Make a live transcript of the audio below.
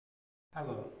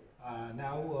Hello.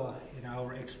 Now in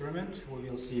our experiment we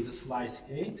will see the Sluice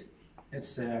gate.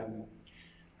 It's a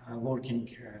working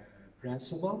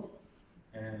principle.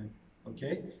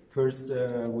 Okay. First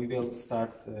we will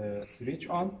start switch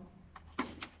on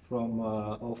from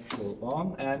off to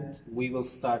on, and we will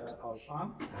start our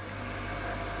pump,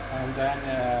 and then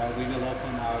we will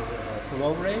open our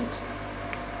flow rate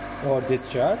or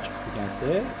discharge, you can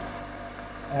say,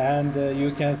 and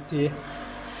you can see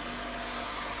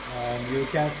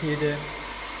the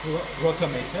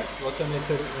rotometer.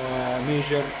 Rotometer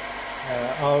measure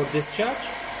our discharge,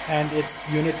 and its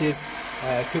unit is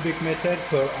cubic meter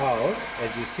per hour,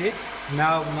 as you see.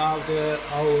 Now our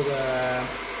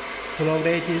flow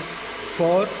rate is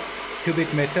 4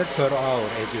 cubic meter per hour,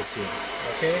 as you see.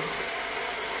 Okay.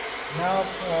 Now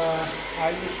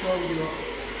I will show you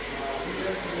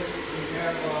here we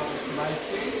have Sluice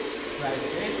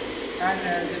gate, and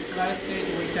the Sluice gate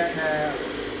we can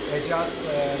adjust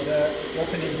the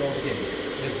opening of gate,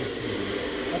 as you see,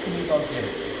 opening of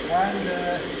gate, and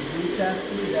we can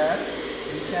see that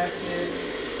it's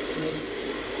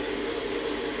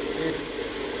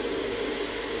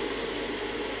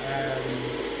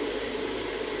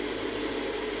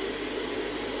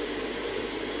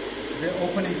the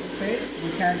opening space we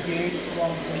can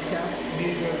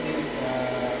measure this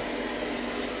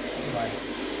device,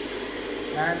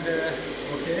 and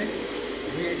okay,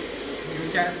 you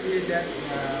can see that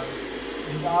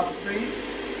in the upstream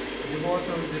the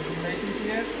water is accumulating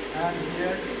here, and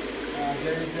here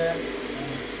there is a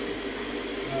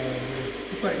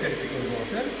supercritical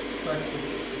water,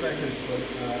 supercritical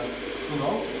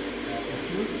flow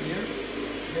occurred here.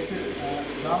 This is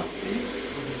downstream,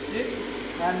 as you see.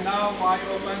 And now I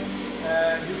open,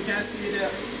 you can see the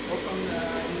open,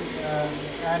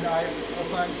 and I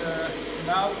opened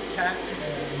now 10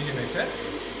 millimeter,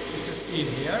 which is seen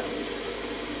here.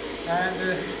 And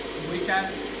we can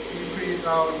increase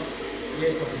our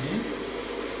gate openings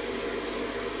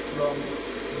from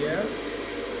here.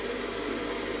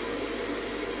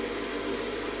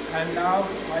 And now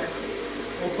I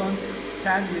open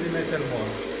 10 millimeter more.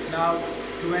 Now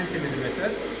 20 millimeter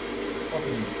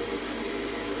opening.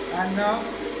 And now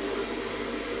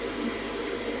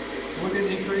we will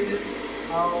increase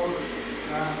our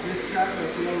discharge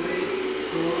flow rate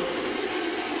to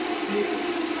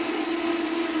 6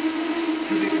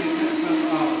 cubic meters per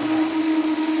hour.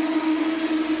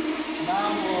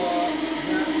 Now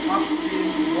the upstream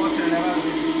water level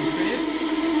will increase,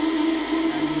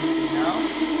 and you see now.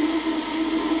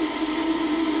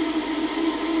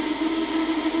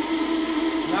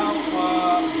 Now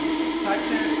such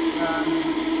a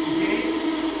gates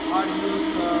are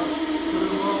used to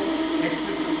remove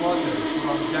excessive water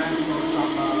from dams or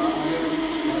some other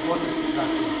water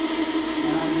structures,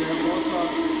 and also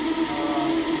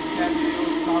it can be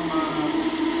used some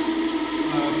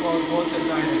for water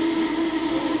direction,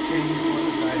 changing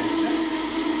water direction,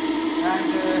 and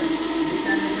we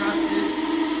can adjust this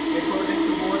according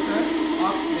to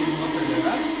upstream water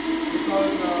level,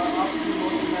 because upstream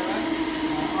water level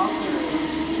after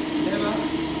level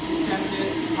can be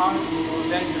hard or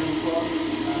dangerous for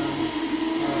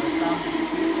some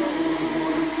people,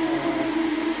 or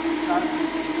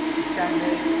it can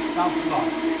make some flood.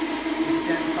 It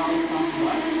can cause some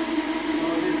flood. So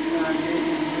this gate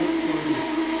is used for this.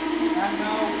 And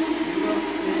now we will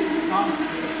see some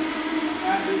place,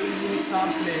 and we will use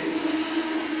some place,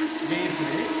 gate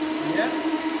place here.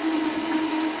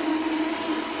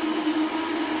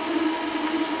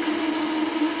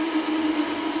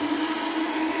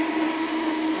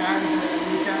 And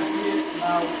you can see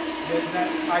now there is an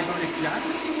hydraulic jump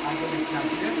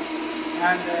here,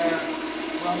 and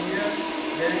from here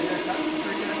there is a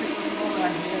supercritical flow,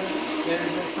 and here there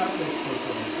is a surface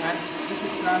flow, and this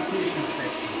is transition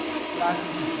section, as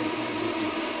you see.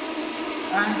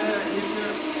 And if you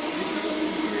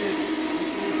increase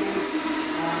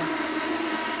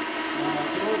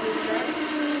flow discharge,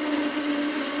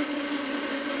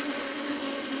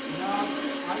 now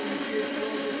I increase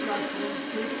flow discharge from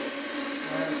 6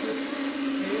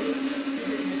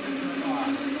 cubic meters per hour.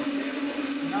 Okay.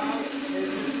 Now as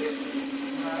you see,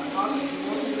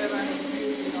 water level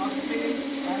increase in upstream,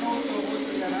 and also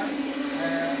water level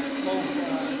of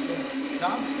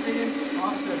downstream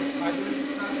after hydraulic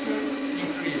structure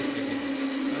increase again.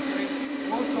 Okay.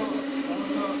 Also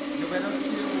the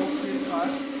velocity of this part,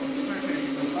 of the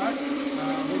supercritical part,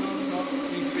 will also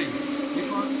increase,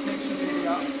 because section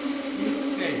area is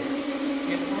same.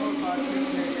 In all parts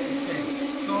section area is same.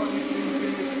 So if we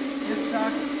increase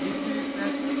discharge, this means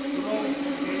that flow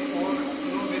rate or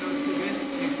flow velocity will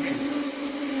increase.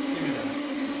 Similar.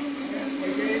 And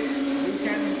again, we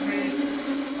can increase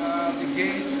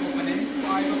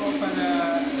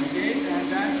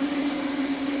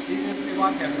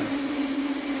what happens.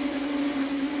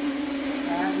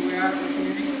 And we are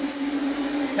obtaining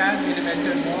 10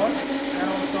 millimeter more and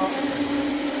also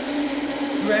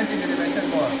 20 millimeter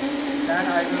more. Then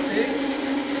I will take,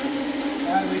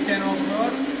 and we can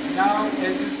observe now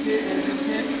as you see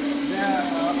the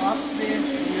upstream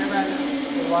level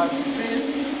was increased,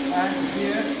 and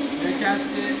here you can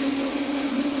see,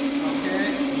 okay,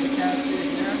 you can see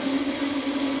here,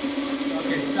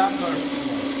 okay,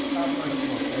 submersible, as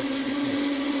you see.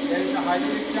 There is a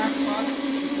hydraulic tank, but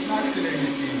it is not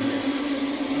clearly seen.